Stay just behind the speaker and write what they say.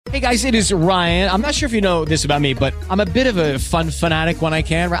Hey guys, it is Ryan. I'm not sure if you know this about me, but I'm a bit of a fun fanatic when I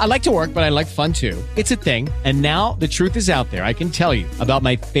can. I like to work, but I like fun too. It's a thing. And now the truth is out there. I can tell you about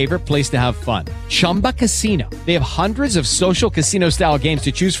my favorite place to have fun. Chumba Casino. They have hundreds of social casino style games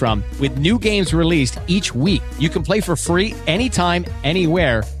to choose from with new games released each week. You can play for free anytime,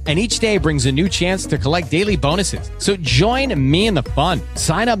 anywhere. And each day brings a new chance to collect daily bonuses. So join me in the fun.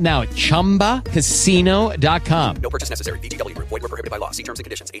 Sign up now at ChumbaCasino.com. No purchase necessary. VGW. Void where prohibited by law. See terms and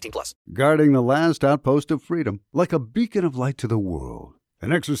conditions. 18+. Guarding the last outpost of freedom, like a beacon of light to the world.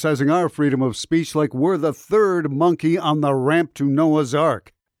 And exercising our freedom of speech like we're the third monkey on the ramp to Noah's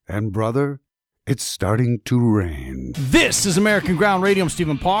Ark. And brother, it's starting to rain. This is American Ground Radio. I'm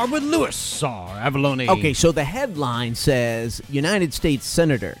Stephen Parr with Louis R. Avalone. Okay, so the headline says United States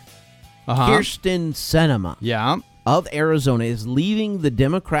Senator Kyrsten Sinema of Arizona is leaving the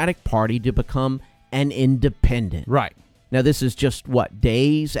Democratic Party to become an independent. Right. Now, this is just,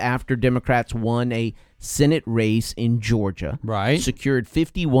 days after Democrats won a Senate race in Georgia. Right. Secured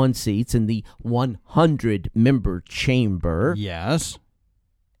 51 seats in the 100-member chamber. Yes.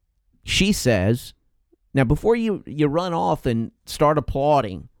 She says, now before you run off and start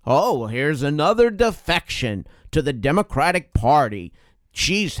applauding, oh, here's another defection to the Democratic Party.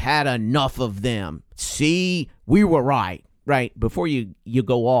 She's had enough of them. See, we were right. Right, before you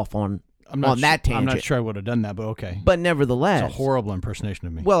go off on that tangent. I'm not sure I would have done that, but okay. But nevertheless, it's a horrible impersonation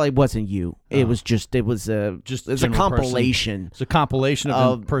of me. Well, it wasn't you. It was a compilation. It's a compilation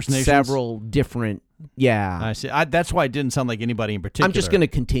of impersonations. Several different. Yeah, I see. That's why it didn't sound like anybody in particular. I'm just going to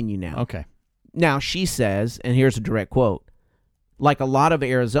continue now. Okay. Now she says, and here's a direct quote: "Like a lot of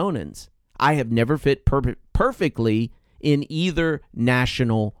Arizonans, I have never fit perfectly in either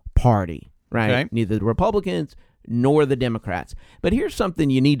national party. Right? Okay. Neither the Republicans nor the Democrats. But here's something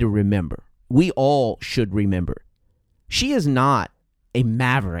you need to remember. We all should remember. She is not a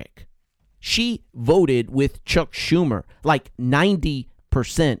maverick. She voted with Chuck Schumer like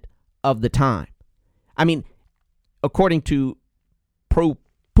 90% of the time. I mean, according to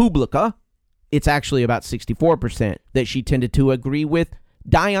ProPublica, it's actually about 64% that she tended to agree with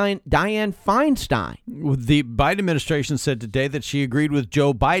Dianne Feinstein. The Biden administration said today that she agreed with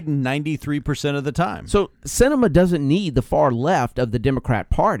Joe Biden 93% of the time. So Sinema doesn't need the far left of the Democrat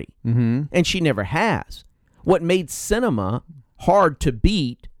Party, and she never has. What made Sinema hard to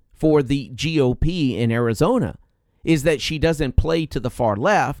beat for the GOP in Arizona is that she doesn't play to the far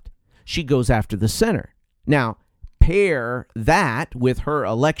left. She goes after the center. Now, pair that with her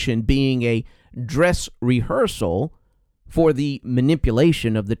election being a dress rehearsal for the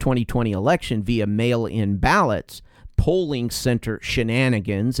manipulation of the 2020 election via mail-in ballots, polling center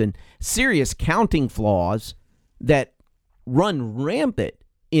shenanigans, and serious counting flaws that run rampant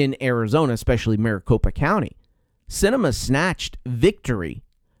in Arizona, especially Maricopa County. Sinema snatched victory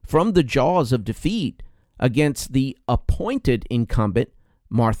from the jaws of defeat against the appointed incumbent,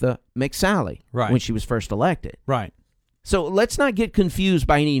 Martha McSally, when she was first elected. Right. So let's not get confused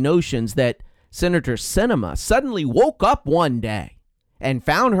by any notions that Senator Sinema suddenly woke up one day and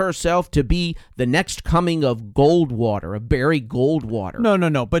found herself to be the next coming of Goldwater, of Barry Goldwater.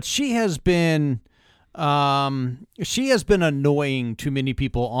 No. But she has been annoying to many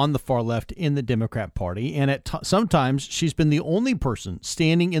people on the far left in the Democrat Party, and sometimes she's been the only person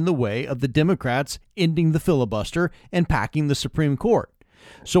standing in the way of the Democrats ending the filibuster and packing the Supreme Court.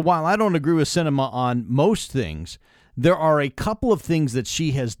 So while I don't agree with Sinema on most things, there are a couple of things that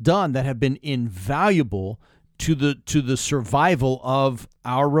she has done that have been invaluable to the survival of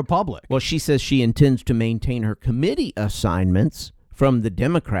our republic. Well, she says she intends to maintain her committee assignments from the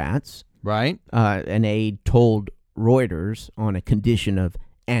Democrats. Right. An aide told Reuters on a condition of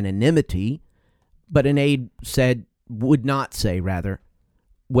anonymity, but an aide would not say whether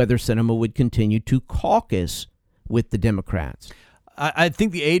Sinema would continue to caucus with the Democrats. I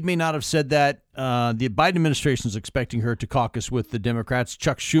think the aide may not have said that. The Biden administration is expecting her to caucus with the Democrats.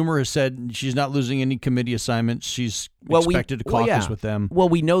 Chuck Schumer has said she's not losing any committee assignments. She's expected to caucus with them. Well,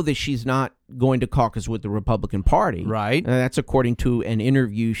 we know that she's not going to caucus with the Republican Party. Right. That's according to an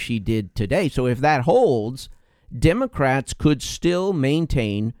interview she did today. So if that holds, Democrats could still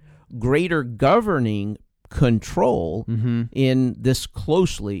maintain greater governing control in this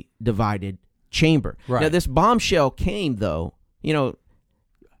closely divided chamber. Right. Now, this bombshell came, though,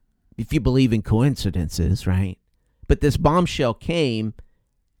 if you believe in coincidences, right? But this bombshell came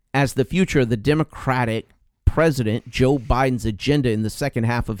as the future of the Democratic president, Joe Biden's agenda in the second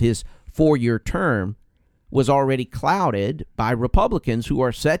half of his 4-year term was already clouded by Republicans who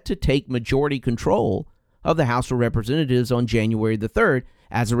are set to take majority control of the House of Representatives on January the 3rd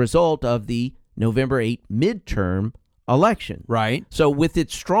as a result of the November 8 midterm election. Right. So with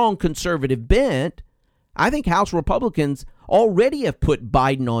its strong conservative bent, I think House Republicans already have put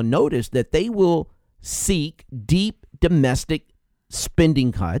Biden on notice that they will seek deep domestic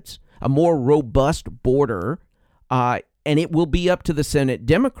spending cuts, a more robust border, and it will be up to the Senate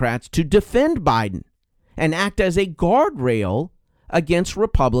Democrats to defend Biden and act as a guardrail against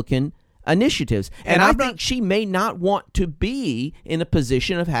Republican initiatives. And I think she may not want to be in a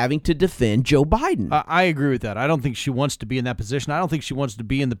position of having to defend Joe Biden. I agree with that. I don't think she wants to be in that position. I don't think she wants to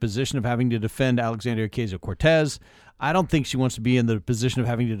be in the position of having to defend Alexandria Ocasio-Cortez. I don't think she wants to be in the position of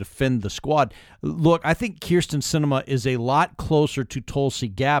having to defend the squad. Look, I think Kyrsten Sinema is a lot closer to Tulsi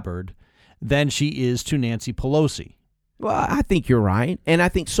Gabbard than she is to Nancy Pelosi. Well, I think you're right. And I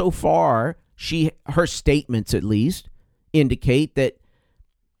think so far, her statements at least indicate that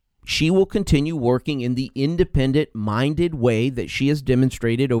she will continue working in the independent-minded way that she has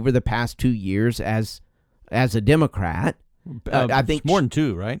demonstrated over the past 2 years as a Democrat. I think it's more than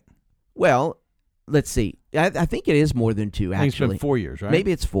 2, right? Well, let's see. I think it is more than 2, actually. I think it's been 4 years, right?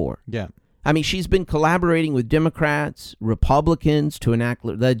 Maybe it's 4. Yeah. I mean, she's been collaborating with Democrats, Republicans to enact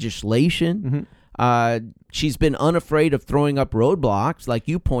legislation. Mm-hmm. She's been unafraid of throwing up roadblocks, like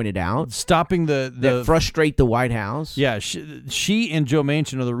you pointed out, stopping that frustrate the White House. Yeah, she and Joe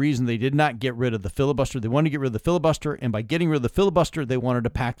Manchin are the reason they did not get rid of the filibuster. They wanted to get rid of the filibuster, and by getting rid of the filibuster, they wanted to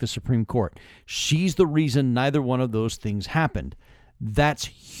pack the Supreme Court. She's the reason neither one of those things happened. That's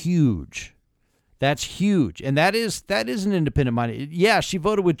huge. That's huge, and that is an independent mind. Yeah, she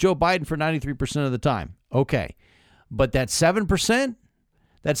voted with Joe Biden for 93% of the time. Okay, but that 7%.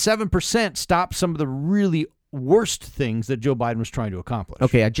 That 7% stopped some of the really worst things that Joe Biden was trying to accomplish.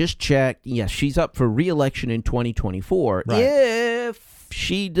 Okay, I just checked. Yes, she's up for re-election in 2024 if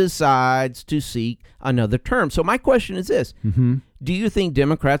she decides to seek another term. So my question is this. Mm-hmm. Do you think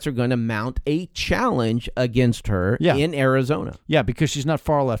Democrats are going to mount a challenge against her in Arizona? Yeah, because she's not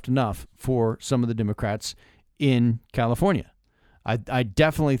far left enough for some of the Democrats in California. I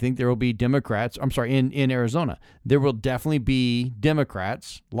definitely think there will be Democrats, in Arizona. There will definitely be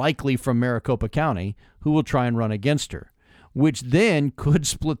Democrats, likely from Maricopa County, who will try and run against her, which then could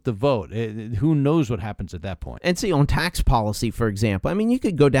split the vote. Who knows what happens at that point? And see, on tax policy, for example, I mean, you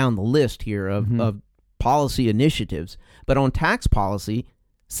could go down the list here of policy initiatives, but on tax policy,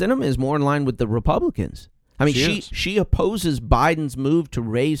 Sinema is more in line with the Republicans. I mean, she opposes Biden's move to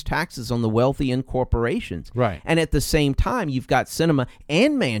raise taxes on the wealthy and corporations. Right. And at the same time, you've got Sinema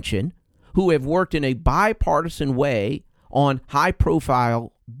and Manchin, who have worked in a bipartisan way on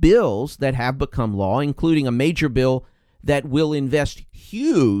high-profile bills that have become law, including a major bill that will invest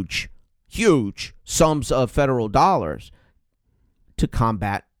huge sums of federal dollars to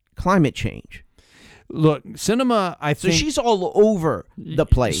combat climate change. Look, Sinema, I think... So she's all over the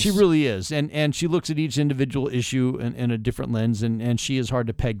place. She really is. And she looks at each individual issue in a different lens, and she is hard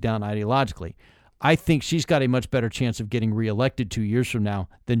to peg down ideologically. I think she's got a much better chance of getting reelected 2 years from now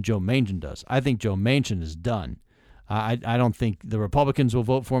than Joe Manchin does. I think Joe Manchin is done. I don't think the Republicans will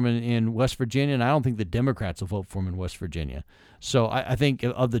vote for him in West Virginia, and I don't think the Democrats will vote for him in West Virginia. So I think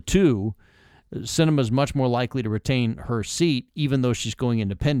of the two, Sinema is much more likely to retain her seat, even though she's going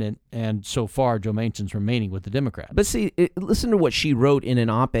independent, and so far Joe Manchin's remaining with the Democrats. But see, listen to what she wrote in an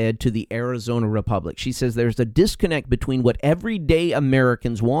op-ed to the Arizona Republic. She says there's a disconnect between what everyday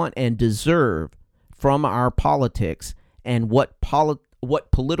Americans want and deserve from our politics and what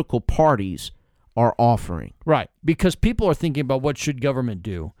political parties are offering. Right, because people are thinking about what should government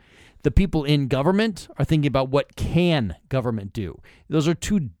do. The people in government are thinking about what can government do. Those are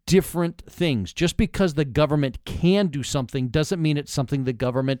two different things. Just because the government can do something doesn't mean it's something the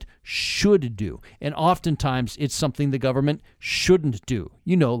government should do. And oftentimes it's something the government shouldn't do.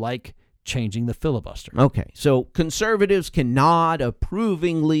 Like changing the filibuster. Okay, so conservatives can nod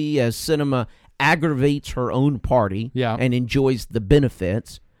approvingly as Sinema aggravates her own party and enjoys the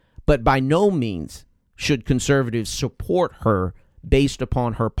benefits, but by no means should conservatives support her based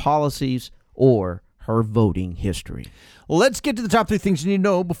upon her policies or her voting history. Let's get to the top 3 things you need to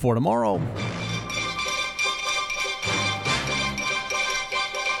know before tomorrow.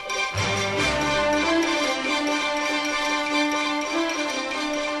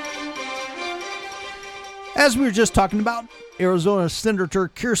 As we were just talking about, Arizona Senator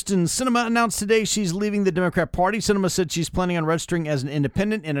Kyrsten Sinema announced today she's leaving the Democrat Party. Sinema said she's planning on registering as an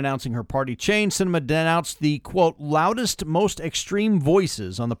independent and announcing her party change. Sinema denounced the, quote, loudest, most extreme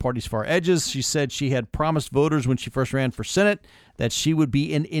voices on the party's far edges. She said she had promised voters when she first ran for Senate that she would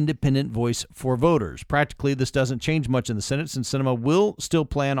be an independent voice for voters. Practically, this doesn't change much in the Senate, since Sinema will still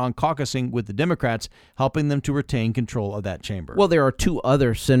plan on caucusing with the Democrats, helping them to retain control of that chamber. Well, there are two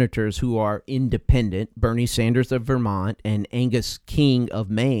other senators who are independent, Bernie Sanders of Vermont and Angus King of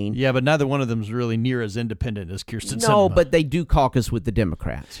Maine. Yeah, but neither one of them is really near as independent as Kyrsten Sinema. No, but they do caucus with the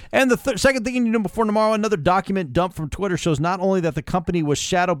Democrats. And the second thing you need to know before tomorrow, another document dumped from Twitter shows not only that the company was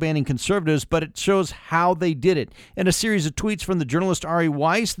shadow banning conservatives, but it shows how they did it. In a series of tweets from the journalist Barry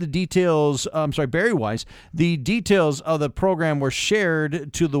Weiss, the details of the program were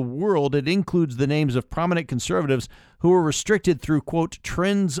shared to the world. It includes the names of prominent conservatives who were restricted through, quote,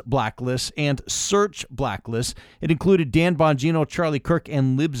 trends blacklists and search blacklists. It included Dan Bongino, Charlie Kirk,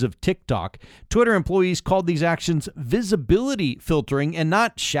 and libs of TikTok. Twitter employees called these actions visibility filtering and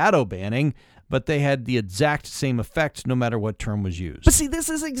not shadow banning, but they had the exact same effect no matter what term was used. But see, this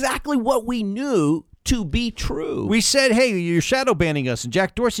is exactly what we knew to be true. We said, hey, you're shadow banning us. And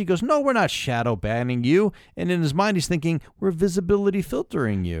Jack Dorsey goes, no, we're not shadow banning you. And in his mind, he's thinking, we're visibility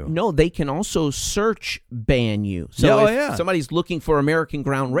filtering you. No, they can also search ban you. So if somebody's looking for American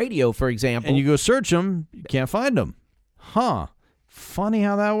Ground Radio, for example. And you go search them, you can't find them. Huh. Funny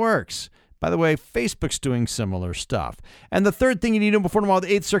how that works. By the way, Facebook's doing similar stuff. And the third thing you need to know before tomorrow,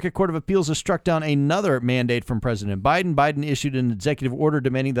 the 8th Circuit Court of Appeals has struck down another mandate from President Biden. Biden issued an executive order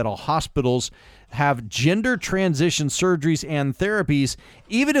demanding that all hospitals have gender transition surgeries and therapies,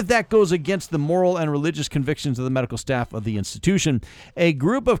 even if that goes against the moral and religious convictions of the medical staff of the institution. A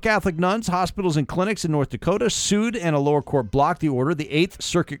group of Catholic nuns, hospitals, and clinics in North Dakota sued, and a lower court blocked the order. The 8th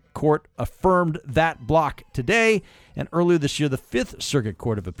Circuit Court affirmed that block today. And earlier this year, the 5th Circuit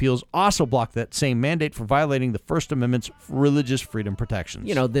Court of Appeals also blocked that same mandate for violating the First Amendment's religious freedom protections.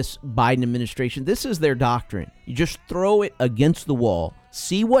 You know, this Biden administration, this is their doctrine. You just throw it against the wall,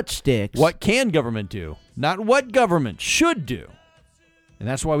 see what sticks. What can government do? Not what government should do. And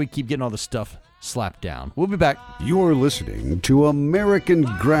that's why we keep getting all this stuff slapped down. We'll be back. You're listening to American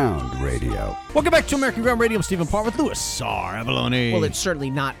Ground Radio. Welcome back to American Ground Radio. I'm Stephen Parr with Louis R. Avalone. Well, it's certainly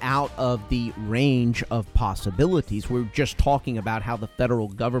not out of the range of possibilities. We're just talking about how the federal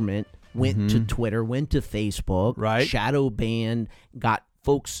government went to Twitter, went to Facebook, right? Shadow banned, got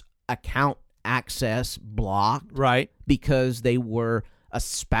folks' account access blocked, right? Because they were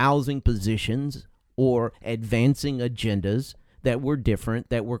espousing positions or advancing agendas that were different,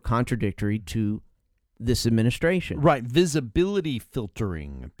 that were contradictory to this administration. Right. Visibility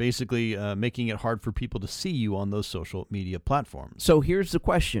filtering, basically making it hard for people to see you on those social media platforms. So here's the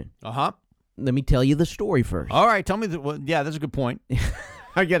question. Uh-huh. Let me tell you the story first. All right. Tell me. Yeah, that's a good point.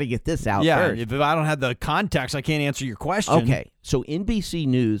 I got to get this out Yeah, first. if I don't have the context, I can't answer your question. Okay. So NBC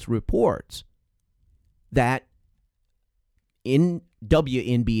News reports that in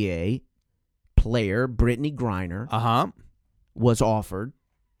WNBA player Brittany Griner was offered,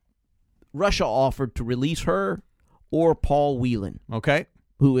 Russia offered to release her or Paul Whelan, okay,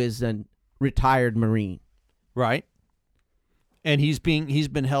 who is a retired Marine. Right. And he's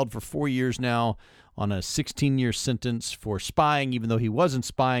been held for 4 years now on a 16-year sentence for spying. Even though he wasn't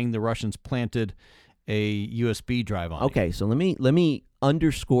spying, the Russians planted a USB drive on him. Okay, so let me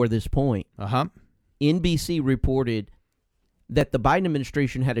underscore this point. NBC reported that the Biden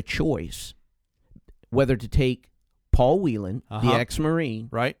administration had a choice whether to take Paul Whelan, the ex-Marine,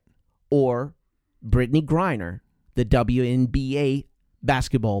 right, or Brittany Griner, the WNBA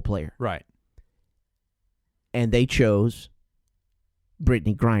basketball player. Right. And they chose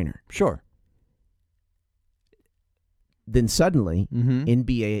Brittany Griner. Sure. Then suddenly,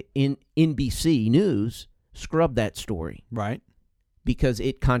 NBC News scrubbed that story. Right. Because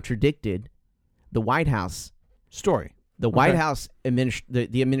it contradicted the White House story. The White House,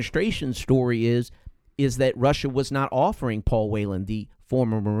 the administration story is that Russia was not offering Paul Whelan, the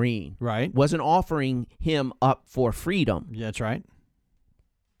former Marine. Right. Wasn't offering him up for freedom. Yeah, that's right.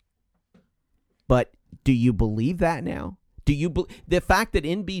 But do you believe that now? Do you the fact that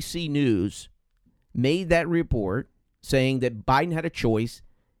NBC News made that report saying that Biden had a choice,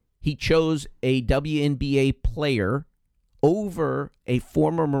 he chose a WNBA player over a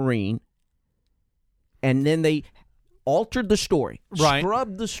former Marine, and then they altered the story,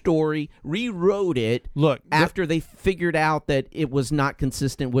 scrubbed the story, rewrote it. Look, after they figured out that it was not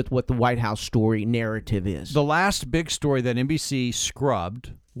consistent with what the White House story narrative is. The last big story that NBC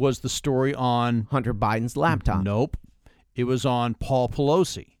scrubbed was the story on Hunter Biden's laptop. Nope. It was on Paul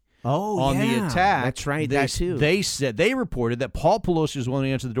Pelosi. On the attack. That's right, that too. They reported that Paul Pelosi was willing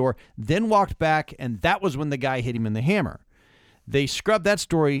to answer the door, then walked back, and that was when the guy hit him in the hammer. They scrubbed that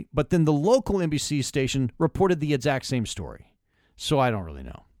story, but then the local NBC station reported the exact same story. So I don't really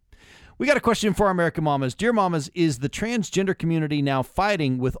know. We got a question for our American Mamas. Dear Mamas, is the transgender community now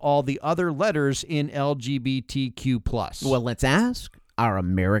fighting with all the other letters in LGBTQ+? Well, let's ask our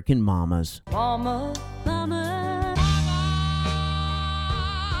American mamas. Mama, mama.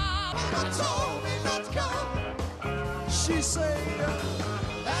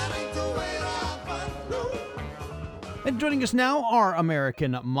 And joining us now, our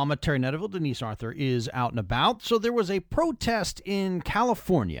American Mama Terry Netterville. Denise Arthur is out and about. So there was a protest in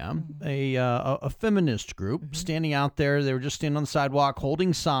California, a feminist group standing out there. They were just standing on the sidewalk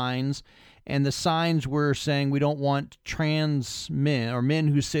holding signs, and the signs were saying we don't want trans men or men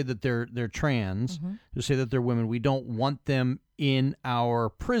who say that they're trans, who say that they're women. We don't want them in our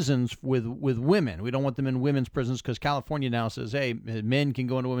prisons with women. We don't want them in women's prisons because California now says, hey, men can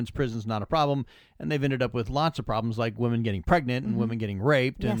go into women's prisons, not a problem. And they've ended up with lots of problems like women getting pregnant and women getting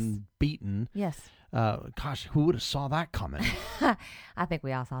raped and beaten. Yes. Gosh, who would have saw that coming? I think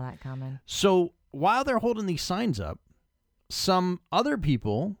we all saw that coming. So while they're holding these signs up, some other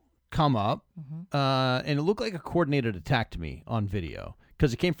people come up, and it looked like a coordinated attack to me on video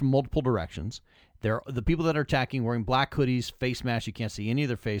because it came from multiple directions. The people that are attacking wearing black hoodies, face masks. You can't see any of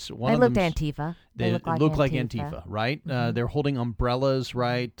their face. They looked Antifa. They look like Antifa, right? They're holding umbrellas,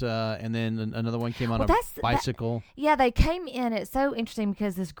 right? And then another one came on a bicycle. Yeah, they came in. It's so interesting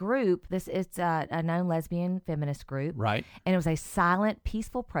because this group, it's a known lesbian feminist group. Right. And it was a silent,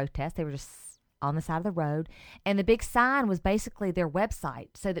 peaceful protest. They were just on the side of the road. And the big sign was basically their website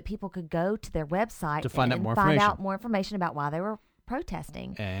so that people could go to their website to find out more information about why they were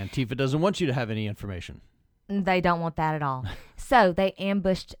protesting. And Antifa doesn't want you to have any information. They don't want that at all. So they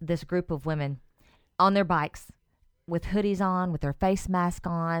ambushed this group of women on their bikes with hoodies on, with their face mask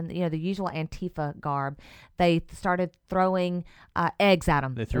on, the usual Antifa garb. They started throwing eggs at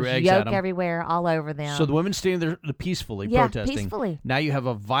them. They threw There's eggs yolk at them everywhere, all over them. So the women standing there peacefully protesting. Peacefully. Now you have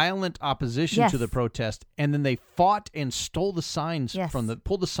a violent opposition to the protest, and then they fought and stole the signs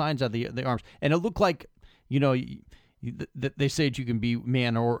pulled the signs out of the arms. And it looked like, they say that you can be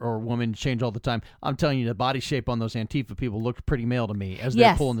man or woman, change all the time. I'm telling you, the body shape on those Antifa people looked pretty male to me as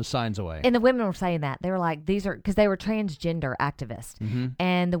they're pulling the signs away. And the women were saying that. They were like, these are, because they were transgender activists.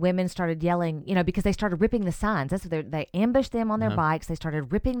 And the women started yelling, because they started ripping the signs. That's what they ambushed them on their bikes. They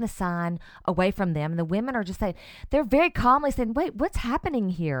started ripping the sign away from them. And the women are just saying, they're very calmly saying, wait, what's happening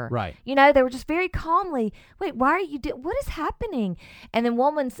here? Right. They were just very calmly, wait, why are you what is happening? And then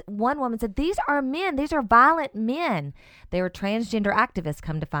one woman said, these are men. These are violent men. They were transgender activists,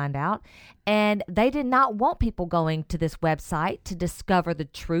 come to find out, and they did not want people going to this website to discover the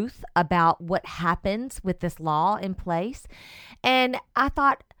truth about what happens with this law in place. And I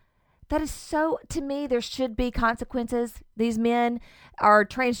thought, that is so, to me, there should be consequences. These men are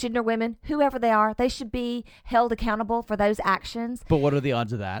transgender women, whoever they are, they should be held accountable for those actions. But what are the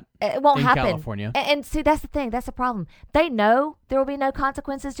odds of that? It won't happen. California. And see, that's the thing. That's the problem. They know there will be no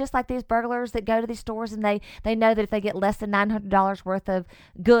consequences, just like these burglars that go to these stores and they know that if they get less than $900 worth of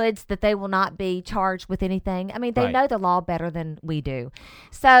goods, that they will not be charged with anything. I mean, they know the law better than we do.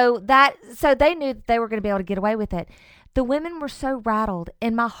 So they knew that they were going to be able to get away with it. The women were so rattled,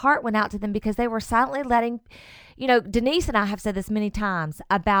 and my heart went out to them because they were silently letting, Denise and I have said this many times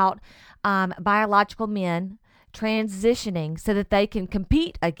about biological men transitioning so that they can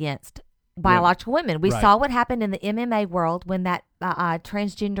compete against biological women. We saw what happened in the MMA world when that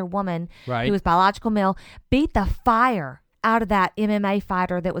transgender woman who was biological male beat the fire out of that MMA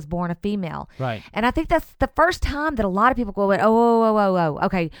fighter that was born a female. Right. And I think that's the first time that a lot of people go, oh,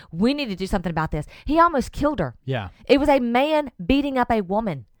 okay, we need to do something about this. He almost killed her. Yeah. It was a man beating up a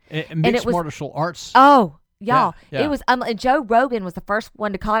woman. Mixed martial arts. Oh, y'all. Yeah. It was, Joe Rogan was the first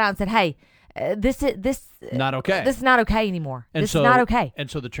one to call it out and said, hey, this not okay. This is not okay anymore. This is not okay. And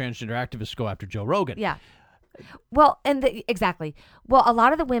so the transgender activists go after Joe Rogan. Yeah. Well, exactly. Well, a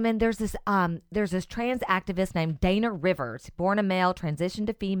lot of the women, there's this trans activist named Dana Rivers, born a male, transitioned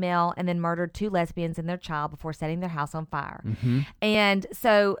to female, and then murdered 2 lesbians and their child before setting their house on fire. And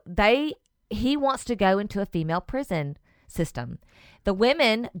so he wants to go into a female prison system. The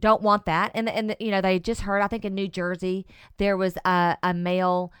women don't want that, and they just heard, I think in New Jersey there was a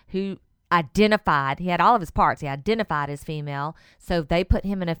male who identified, he had all of his parts, he identified as female, so they put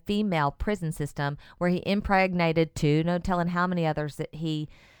him in a female prison system where he impregnated 2, no telling how many others that he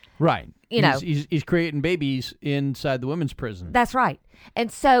he's creating babies inside the women's prison. That's right.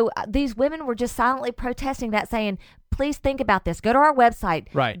 And so these women were just silently protesting that, saying, please think about this. Go to our website.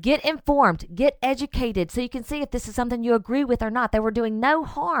 Right. Get informed. Get educated so you can see if this is something you agree with or not. They were doing no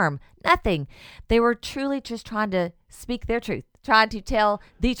harm. Nothing. They were truly just trying to speak their truth. trying to tell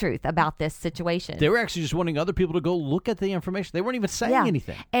the truth about this situation. They were actually just wanting other people to go look at the information. They weren't even saying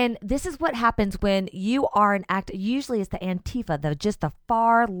anything. And this is what happens when you are an usually it's the Antifa, just the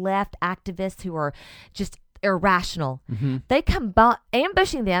far left activists who are just irrational. They come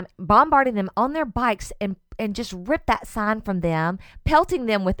ambushing them, bombarding them on their bikes, and just rip that sign from them, pelting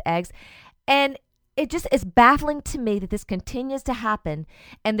them with eggs. And it just is baffling to me that this continues to happen,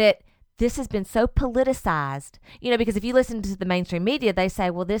 and that this has been so politicized, because if you listen to the mainstream media, they say,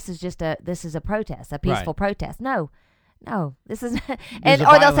 well, this is a protest, a peaceful protest. No, this is,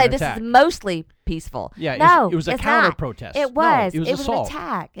 or they'll say this is mostly peaceful. Yeah, no, it was a it's counter not. protest. It was. No, it was an assault.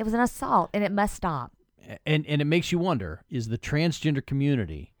 attack. It was an assault, and it must stop. And it makes you wonder, is the transgender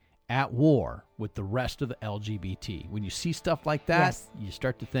community at war with the rest of the LGBT? When you see stuff like that, you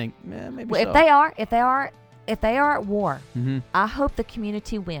start to think, maybe well, so. If they are at war, I hope the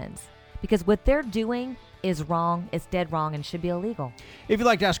community wins, because what they're doing is wrong. It's dead wrong and should be illegal. If you'd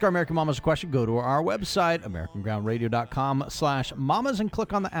like to ask our American Mamas a question, go to our website, AmericanGroundRadio.com/mamas, and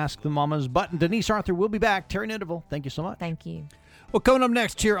click on the Ask the Mamas button. Denise Arthur will be back. Terry Nidoval, thank you so much. Thank you. Well, coming up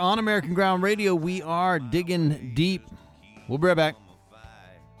next here on American Ground Radio, we are digging deep. We'll be right back.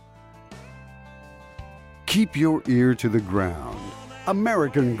 Keep your ear to the ground.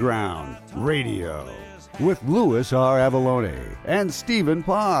 American Ground Radio with Louis R. Avalone and Stephen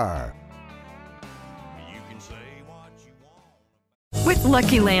Parr. With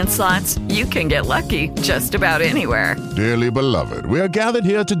Lucky Land Slots, you can get lucky just about anywhere. Dearly beloved, we are gathered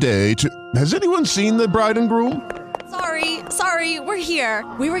here today to... Has anyone seen the bride and groom? Sorry, we're here.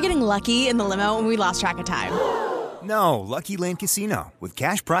 We were getting lucky in the limo and we lost track of time. No, Lucky Land Casino, with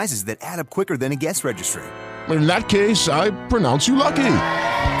cash prizes that add up quicker than a guest registry. In that case, I pronounce you lucky.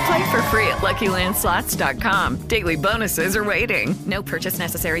 Play for free at LuckyLandSlots.com. Daily bonuses are waiting. No purchase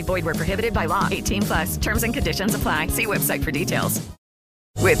necessary. Void where prohibited by law. 18+. Terms and conditions apply. See website for details.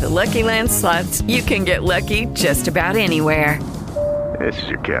 With Lucky Land Slots, you can get lucky just about anywhere. This is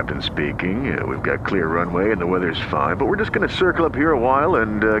your captain speaking. We've got clear runway and the weather's fine, but we're just going to circle up here a while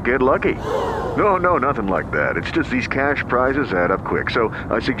and get lucky. No, nothing like that. It's just these cash prizes add up quick. So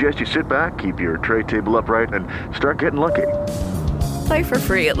I suggest you sit back, keep your tray table upright, and start getting lucky. Play for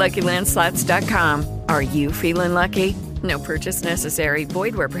free at LuckyLandSlots.com. Are you feeling lucky? No purchase necessary.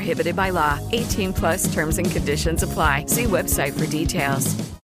 Void where prohibited by law. 18+ terms and conditions apply. See website for details.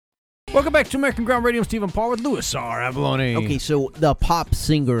 Welcome back to American Ground Radio. Stephen Parr with Louis R. Avalone. Okay, so the pop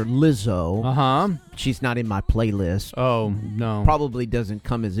singer Lizzo, she's not in my playlist. Oh, no. Probably doesn't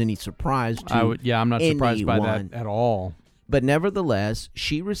come as any surprise to I'm not surprised by that at all. But nevertheless,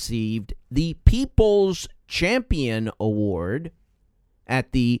 she received the People's Champion Award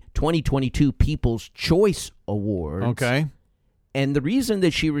at the 2022 People's Choice Awards. Okay. And the reason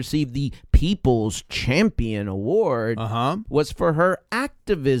that she received the People's Champion Award was for her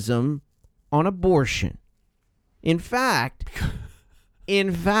activism on abortion. In fact,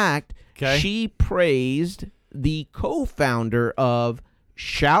 she praised the co-founder of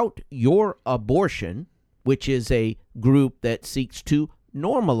Shout Your Abortion, which is a group that seeks to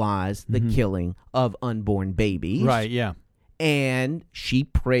normalize the killing of unborn babies. Right, yeah. And she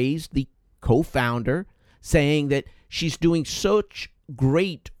praised the co-founder, saying that she's doing such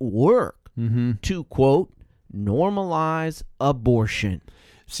great work to, quote, normalize abortion.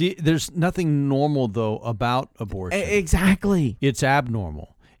 See, there's nothing normal, though, about abortion. Exactly. It's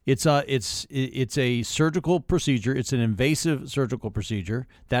abnormal. It's a surgical procedure. It's an invasive surgical procedure.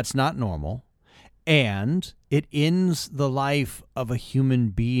 That's not normal. And it ends the life of a human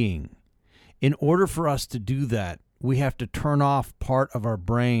being. In order for us to do that, we have to turn off part of our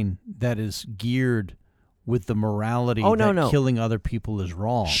brain that is geared with the morality that killing other people is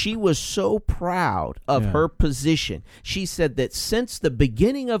wrong. She was so proud of her position. She said that since the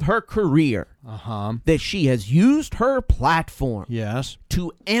beginning of her career, that she has used her platform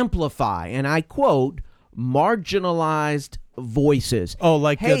to amplify, and I quote, marginalized voices. Oh,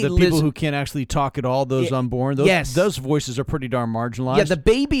 like the people who can't actually talk at all, those unborn? Those voices are pretty darn marginalized. Yeah, the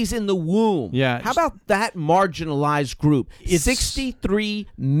babies in the womb. Yeah. How about that marginalized group? 63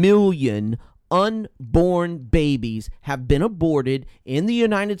 million unborn babies have been aborted in the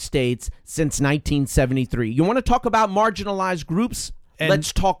United States since 1973. You want to talk about marginalized groups?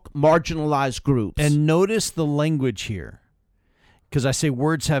 Let's talk marginalized groups. And notice the language here, because I say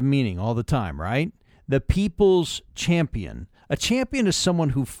words have meaning all the time, right? The people's champion. A champion is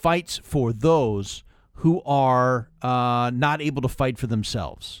someone who fights for those who are not able to fight for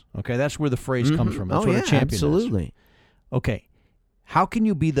themselves. Okay, that's where the phrase comes from. That's what a champion absolutely. is. Okay. How can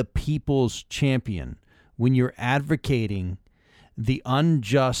you be the people's champion when you're advocating the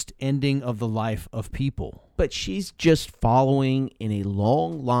unjust ending of the life of people? But she's just following in a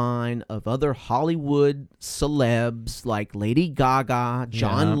long line of other Hollywood celebs like Lady Gaga,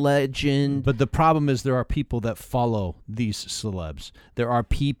 John Legend. But the problem is there are people that follow these celebs. There are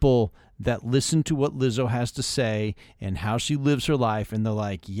people that listen to what Lizzo has to say and how she lives her life, and they're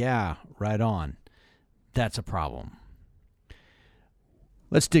like, yeah, right on. That's a problem.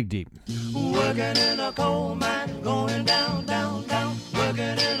 Let's dig deep. Working in a coal mine, going down, down, down. Working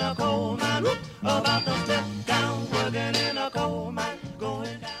in a coal mine, about to step down. Working in a coal mine,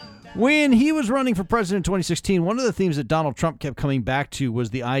 going down. When he was running for president in 2016, one of the themes that Donald Trump kept coming back to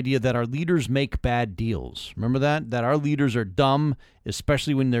was the idea that our leaders make bad deals. Remember that? That our leaders are dumb,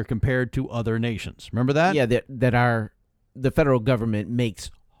 especially when they're compared to other nations. Remember that? Yeah, that the federal government makes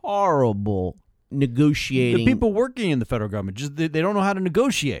horrible negotiating. The people working in the federal government, just they don't know how to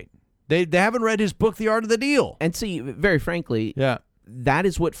negotiate. They haven't read his book, The Art of the Deal. And see, very frankly, that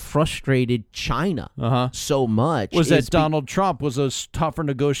is what frustrated China so much. Was that Donald Trump was a tougher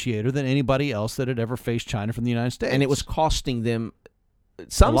negotiator than anybody else that had ever faced China from the United States. And it was costing them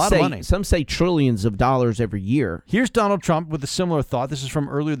a lot of money. Some say trillions of dollars every year. Here's Donald Trump with a similar thought. This is from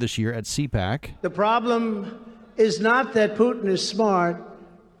earlier this year at CPAC. The problem is not that Putin is smart,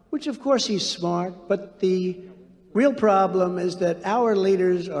 which of course he's smart, but the real problem is that our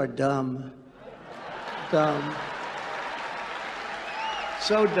leaders are dumb. Dumb.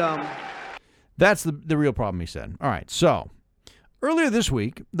 So dumb. That's the real problem, he said. All right, so earlier this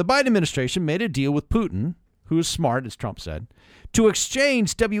week, the Biden administration made a deal with Putin, who is smart, as Trump said, to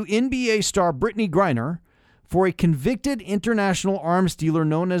exchange WNBA star Brittany Griner for a convicted international arms dealer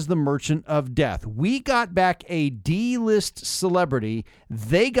known as the Merchant of Death. We got back a D-list celebrity.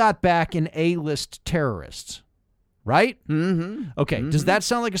 They got back an A-list terrorist. Right? Mm-hmm. Okay, does that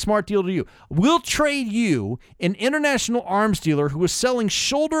sound like a smart deal to you? We'll trade you an international arms dealer who is selling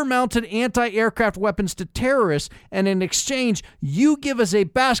shoulder-mounted anti-aircraft weapons to terrorists, and in exchange, you give us a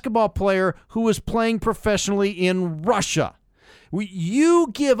basketball player who is playing professionally in Russia. You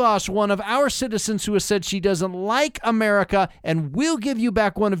give us one of our citizens who has said she doesn't like America, and we'll give you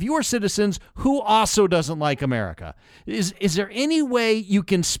back one of your citizens who also doesn't like America. Is there any way you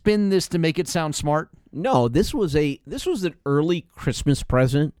can spin this to make it sound smart? No, this was an early Christmas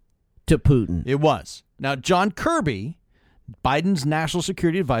present to Putin. It was. Now, John Kirby, Biden's national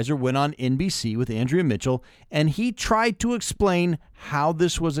security advisor, went on NBC with Andrea Mitchell, and he tried to explain how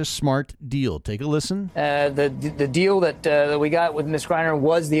this was a smart deal. Take a listen. The deal that we got with Ms. Griner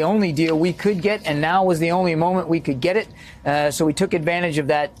was the only deal we could get, and now was the only moment we could get it. So we took advantage of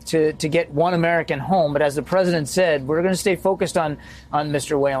that to get one American home. But as the president said, we're going to stay focused on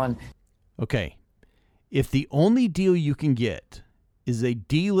Mr. Whalen. Okay. If the only deal you can get is a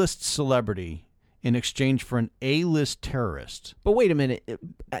D-list celebrity in exchange for an A-list terrorist. But wait a minute.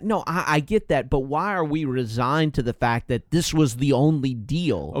 No, I get that, but why are we resigned to the fact that this was the only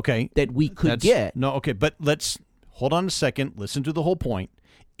deal that we could get? No, okay, but let's hold on a second. Listen to the whole point.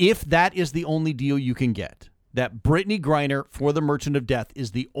 If that is the only deal you can get, that Brittany Griner for the Merchant of Death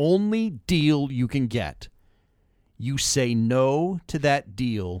is the only deal you can get, you say no to that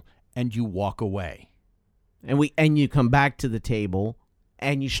deal and you walk away. And you come back to the table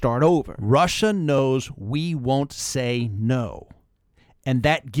and you start over. Russia knows we won't say no. And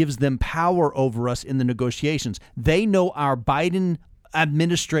that gives them power over us in the negotiations. They know our Biden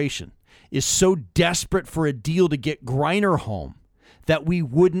administration is so desperate for a deal to get Griner home that we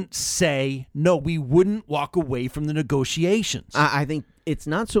wouldn't say no. We wouldn't walk away from the negotiations. I think it's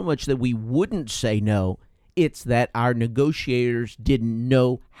not so much that we wouldn't say no. It's that our negotiators didn't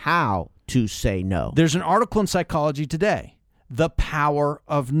know how to say no. There's an article in Psychology Today, The Power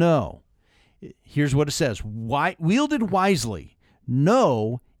of No. Here's what it says. Wielded wisely,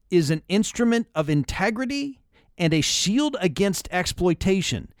 no is an instrument of integrity and a shield against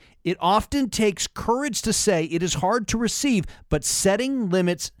exploitation. It often takes courage to say it is hard to receive, but setting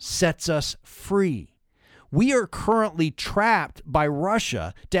limits sets us free. We are currently trapped by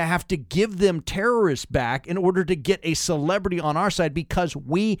Russia to have to give them terrorists back in order to get a celebrity on our side because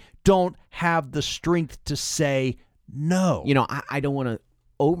we don't have the strength to say no. You know, I don't want to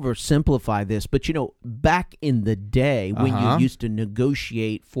oversimplify this, but, you know, back in the day when you used to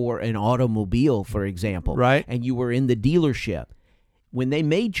negotiate for an automobile, for example, right, and you were in the dealership, when they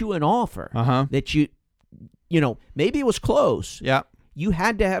made you an offer that you know, maybe it was close. Yeah. You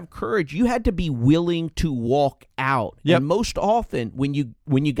had to have courage. You had to be willing to walk out. Yep. And most often, when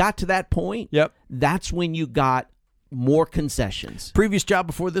you got to that point, that's when you got more concessions. Previous job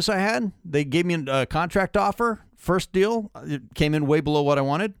before this I had, they gave me a contract offer. First deal, it came in way below what I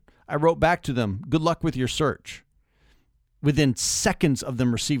wanted. I wrote back to them, good luck with your search. within seconds of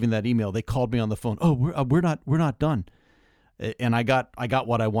them receiving that email, they called me on the phone. Oh, we're not done. And I got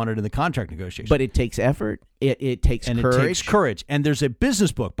what I wanted in the contract negotiation. But it takes effort. It takes courage. It takes courage. And there's a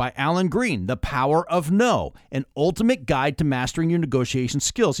business book by Alan Green, The Power of No, an ultimate guide to mastering your negotiation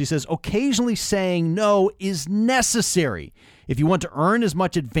skills. He says, occasionally saying no is necessary. If you want to earn as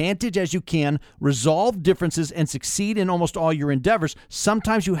much advantage as you can, resolve differences, and succeed in almost all your endeavors,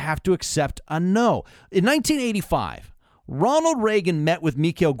 sometimes you have to accept a no. In 1985, Ronald Reagan met with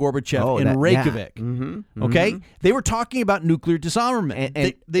Mikhail Gorbachev in Reykjavik. Yeah. Mm-hmm. Okay? They were talking about nuclear disarmament.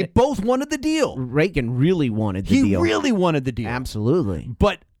 And they both wanted the deal. Reagan really wanted the deal. He really wanted the deal. Absolutely.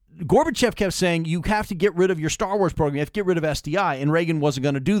 But Gorbachev kept saying, you have to get rid of your Star Wars program. You have to get rid of SDI. And Reagan wasn't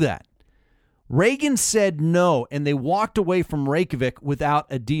going to do that. Reagan said no, and they walked away from Reykjavik without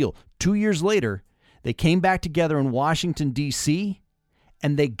a deal. 2 years later, they came back together in Washington, D.C.,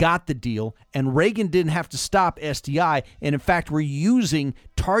 and they got the deal, and Reagan didn't have to stop SDI. And in fact, we're using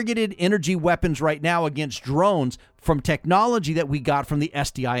targeted energy weapons right now against drones from technology that we got from the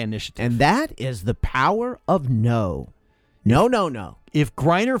SDI initiative. And that is the power of no. No, no, no. If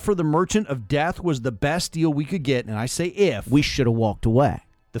Griner for the Merchant of Death was the best deal we could get, and I say if, we should have walked away.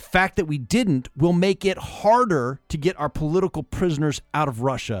 The fact that we didn't will make it harder to get our political prisoners out of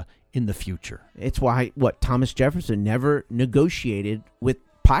Russia in the future. It's why, Thomas Jefferson never negotiated with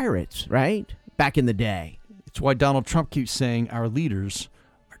pirates, right? Back in the day. It's why Donald Trump keeps saying our leaders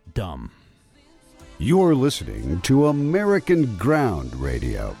are dumb. You're listening to American Ground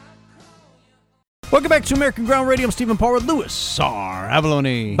Radio. Welcome back to American Ground Radio. I'm Stephen Paul with Louis R.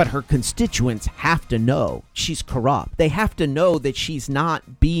 Avalone. But her constituents have to know she's corrupt. They have to know that she's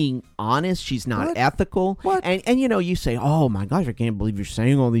not being honest. She's not ethical. What? And you say, oh my gosh, I can't believe you're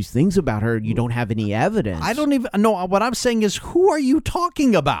saying all these things about her. You don't have any evidence. I don't even know. What I'm saying is, who are you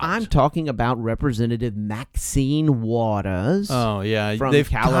talking about? I'm talking about Representative Maxine Waters. Oh, yeah. From They've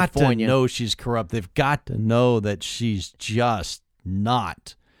California. got to know she's corrupt. They've got to know that she's just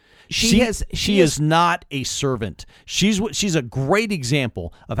not. She is not a servant. She's a great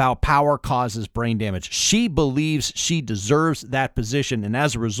example of how power causes brain damage. She believes she deserves that position, and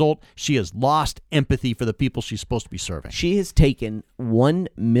as a result, she has lost empathy for the people she's supposed to be serving. She has taken $1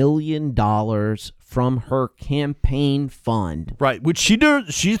 million from her campaign fund. Right, which she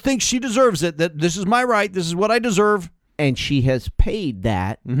thinks she deserves it, that this is my right, this is what I deserve. And she has paid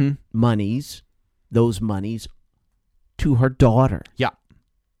that those monies to her daughter. Yeah.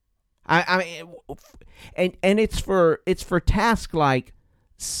 I mean, and it's for tasks like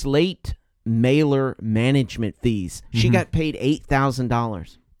slate mailer management fees. She got paid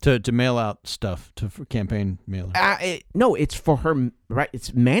 $8,000 to mail out stuff for campaign mailer. No, it's for her, right?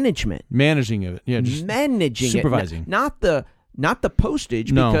 It's managing it. Yeah, just managing supervising. It. Not the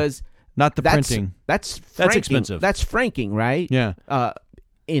postage, because not the printing. That's expensive. That's franking, right? Yeah.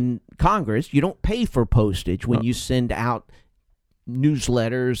 In Congress, you don't pay for postage when you send out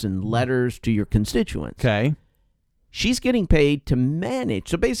newsletters and letters to your constituents. Okay. She's getting paid to manage.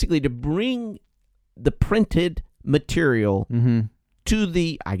 So basically to bring the printed material to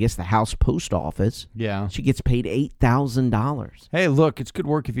the House Post Office. Yeah. She gets paid $8,000. Hey, look, it's good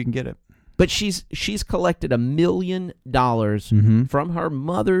work if you can get it. But she's collected $1 million from her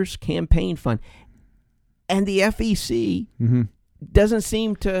mother's campaign fund. And the FEC doesn't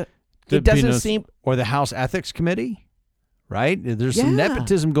seem to or the House Ethics Committee. Right? There's some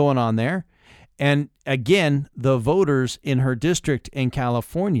nepotism going on there. And again, the voters in her district in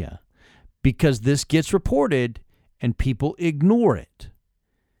California, because this gets reported and people ignore it,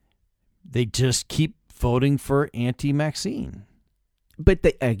 they just keep voting for anti-Maxine. But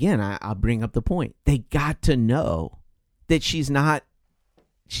I'll bring up the point. They got to know that she's not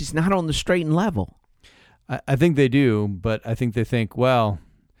on the straight and level. I think they do, but I think they think, well,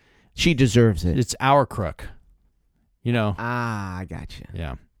 she deserves it. It's our crook. You know. I got you.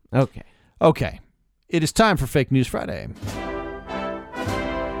 Yeah. Okay. It is time for Fake News Friday.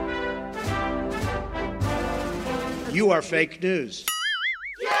 You are fake news.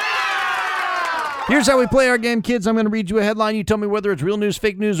 Here's how we play our game, kids. I'm going to read you a headline. You tell me whether it's real news,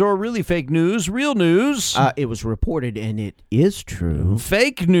 fake news, or really fake news. Real news. It was reported, and it is true.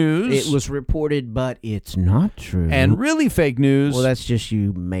 Fake news. It was reported, but it's not true. And really fake news. Well, that's just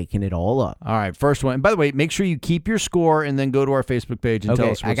you making it all up. All right, first one. And by the way, make sure you keep your score and then go to our Facebook page and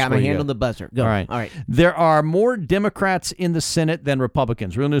tell us what I got my hand on the buzzer. Go. All right. There are more Democrats in the Senate than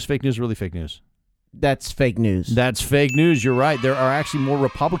Republicans. Real news, fake news, really fake news. That's fake news. That's fake news. You're right. There are actually more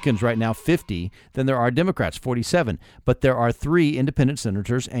Republicans right now, 50, than there are Democrats, 47. But there are 3 independent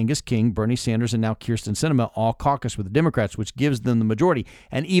senators, Angus King, Bernie Sanders, and now Kyrsten Sinema, all caucus with the Democrats, which gives them the majority.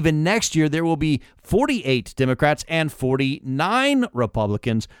 And even next year, there will be 48 Democrats and 49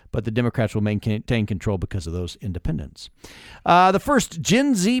 Republicans, but the Democrats will maintain control because of those independents. The first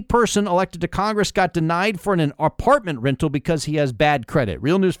Gen Z person elected to Congress got denied for an apartment rental because he has bad credit.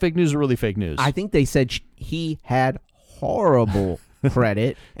 Real news, fake news, or really fake news? I think they said he had horrible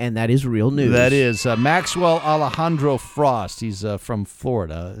credit, and that is real news. That is Maxwell Alejandro Frost. He's from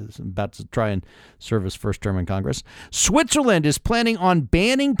Florida. He's about to try and serve his first term in Congress. Switzerland is planning on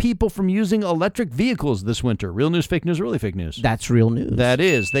banning people from using electric vehicles this winter. Real news, fake news, or really fake news? That's real news. That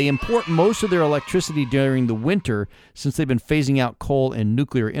is. They import most of their electricity during the winter since they've been phasing out coal and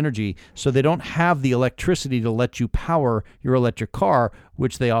nuclear energy, so they don't have the electricity to let you power your electric car,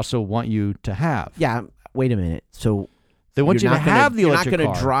 which they also want you to have. Yeah, wait a minute. So they want you to have the electric car. You're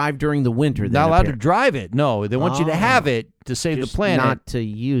not going to drive during the winter. Not allowed to drive it. No, they want you to have it to save the planet. Not to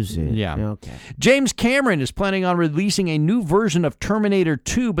use it. Yeah. Okay. James Cameron is planning on releasing a new version of Terminator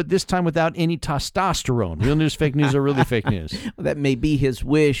 2, but this time without any testosterone. Real news, fake news, or really fake news? Well, that may be his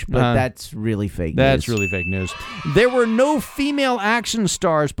wish, but that's really fake news. That's really fake news. There were no female action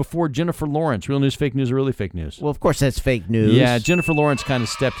stars before Jennifer Lawrence. Real news, fake news, or really fake news? Well, of course, that's fake news. Yeah, Jennifer Lawrence kind of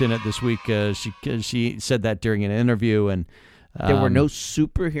stepped in it this week. She said that during an interview, and there were no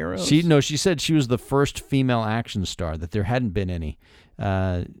superheroes? She said she was the first female action star, that there hadn't been any.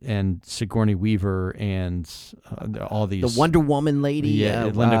 And Sigourney Weaver and all these. The Wonder Woman lady.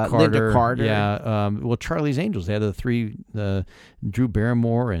 Linda Carter. Yeah. Well, Charlie's Angels. They had the 3, Drew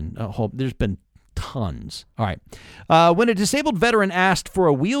Barrymore, and there's been tons. All right. When a disabled veteran asked for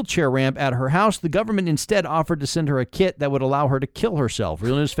a wheelchair ramp at her house, the government instead offered to send her a kit that would allow her to kill herself.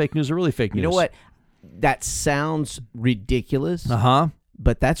 Real news, fake news, or really fake news? You know what? That sounds ridiculous. Uh-huh.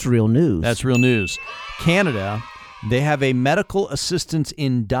 But that's real news. That's real news. Canada, they have a medical assistance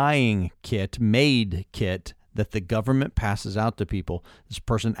in dying kit, MAID kit, that the government passes out to people. This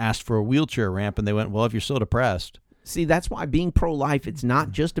person asked for a wheelchair ramp, and they went, well, if you're so depressed. See, that's why being pro-life, it's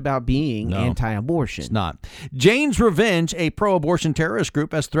not just about being anti-abortion. It's not. Jane's Revenge, a pro-abortion terrorist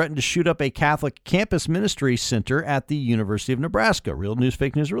group, has threatened to shoot up a Catholic campus ministry center at the University of Nebraska. Real news,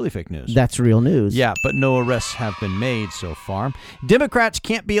 fake news, really fake news? That's real news. Yeah, but no arrests have been made so far. Democrats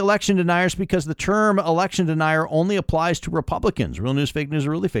can't be election deniers because the term election denier only applies to Republicans. Real news, fake news,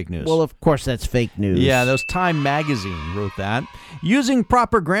 or really fake news? Well, of course, that's fake news. Yeah, those Time magazine wrote that. Using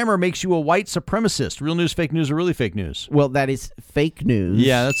proper grammar makes you a white supremacist. Real news, fake news, or really fake news? Well, that is fake news.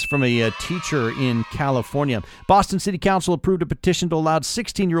 Yeah, that's from a teacher in California. Boston City Council approved a petition to allow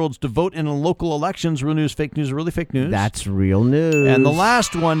 16-year-olds to vote in local elections. Real news, fake news, or really fake news? That's real news. And the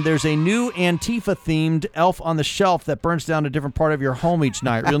last one, there's a new Antifa-themed elf on the shelf that burns down a different part of your home each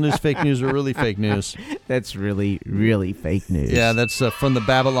night. Real news, fake news, or really fake news? That's really, really fake news. Yeah, that's from the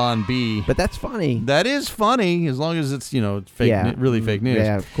Babylon Bee. But that's funny. That is funny, as long as it's, fake, really fake news.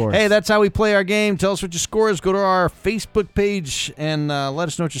 Yeah, of course. Hey, that's how we play our game. Tell us what your score is. Go to our Facebook page and let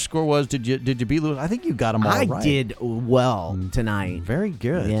us know what your score was. Did you beat Lewis? I think you got them all right. I did well tonight. Very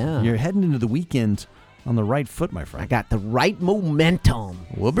good. Yeah. You're heading into the weekend on the right foot, my friend. I got the right momentum.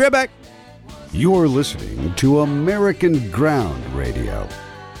 We'll be right back. You're listening to American Ground Radio.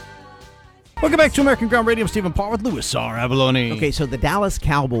 Welcome back to American Ground Radio. I'm Stephen Paul with Louis R. Avalone. Okay, so the Dallas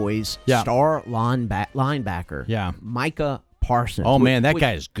Cowboys star linebacker Micah Parsons. Oh, man, that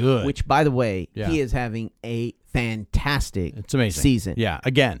guy is good. Which, by the way, he is having a fantastic season. Yeah,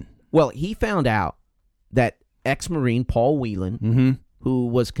 again. Well, he found out that ex-Marine Paul Whelan, who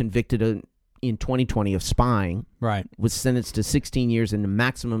was convicted in 2020 of spying, was sentenced to 16 years in a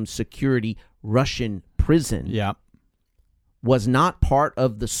maximum security Russian prison, was not part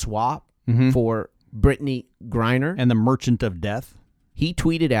of the swap for Brittany Griner. And the Merchant of Death. He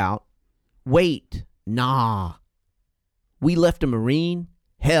tweeted out, wait, nah. We left a Marine?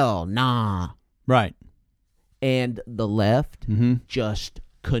 Hell, nah. Right. And the left just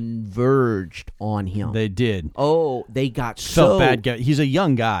converged on him. They did. Oh, they got felt bad. He's a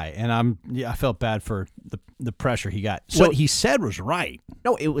young guy, and I felt bad for the pressure he got. So what he said was right.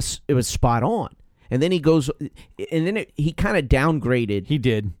 No, it was spot on. And then he goes, and then he kind of downgraded. He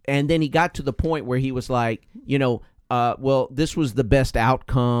did. And then he got to the point where he was like, well, this was the best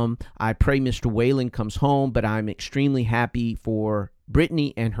outcome. I pray Mr. Whelan comes home, but I'm extremely happy for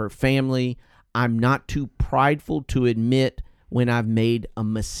Brittany and her family. I'm not too prideful to admit when I've made a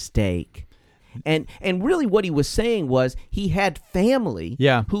mistake. And really what he was saying was he had family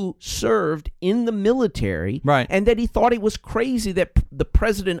who served in the military, right, and that he thought it was crazy that the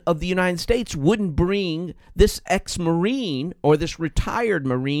president of the United States wouldn't bring this ex-Marine or this retired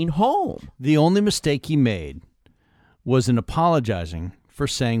Marine home. The only mistake he made was in apologizing for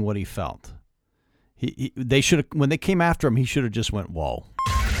saying what he felt. They should have, when they came after him, he should have just went, whoa.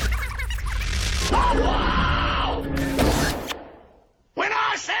 When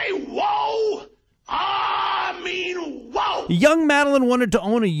I say whoa, I mean whoa. Young Madeline wanted to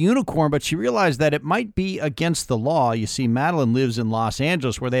own a unicorn, but she realized that it might be against the law. You see, Madeline lives in Los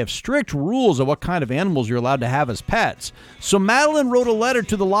Angeles, where they have strict rules of what kind of animals you're allowed to have as pets. So Madeline wrote a letter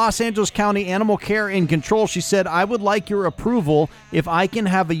to the Los Angeles County Animal Care and Control. She said, I would like your approval if I can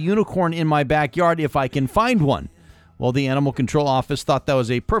have a unicorn in my backyard if I can find one. Well, the Animal Control Office thought that was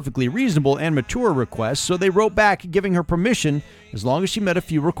a perfectly reasonable and mature request, so they wrote back giving her permission as long as she met a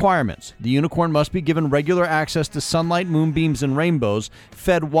few requirements. The unicorn must be given regular access to sunlight, moonbeams, and rainbows,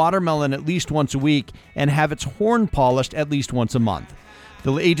 fed watermelon at least once a week, and have its horn polished at least once a month.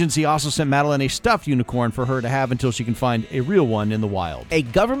 The agency also sent Madeline a stuffed unicorn for her to have until she can find a real one in the wild. A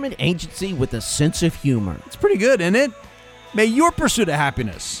government agency with a sense of humor. It's pretty good, isn't it? May your pursuit of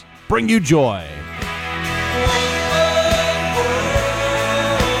happiness bring you joy.